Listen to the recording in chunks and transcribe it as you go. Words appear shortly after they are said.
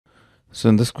So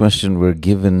in this question, we're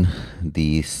given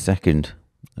the second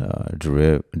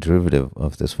derivative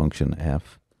of this function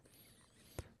f,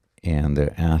 and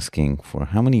they're asking for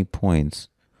how many points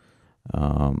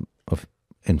of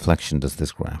inflection does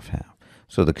this graph have.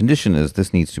 So the condition is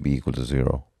this needs to be equal to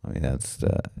 0. I mean, that's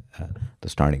the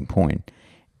starting point.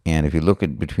 And if you look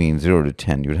at between 0 to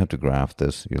 10, you would have to graph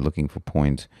this. You're looking for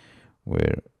points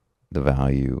where the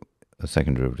value, the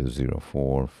second derivative is 0,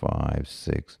 4, 5,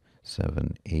 6,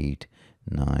 7, 8,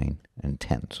 9, and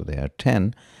 10. So they are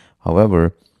 10.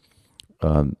 However,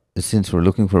 since we're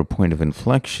looking for a point of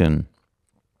inflection,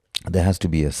 there has to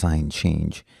be a sign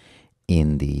change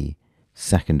in the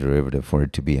second derivative for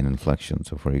it to be an inflection.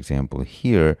 So for example,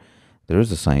 here, there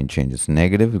is a sign change. It's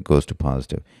negative, it goes to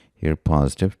positive. Here,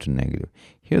 positive to negative.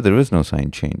 Here, there is no sign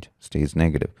change, stays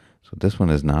negative. So this one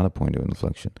is not a point of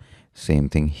inflection. Same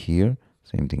thing here,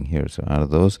 same thing here. So out of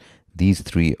those, these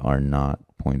three are not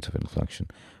points of inflection.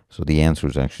 So the answer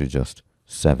is actually just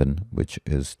 7, which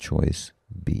is choice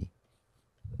B.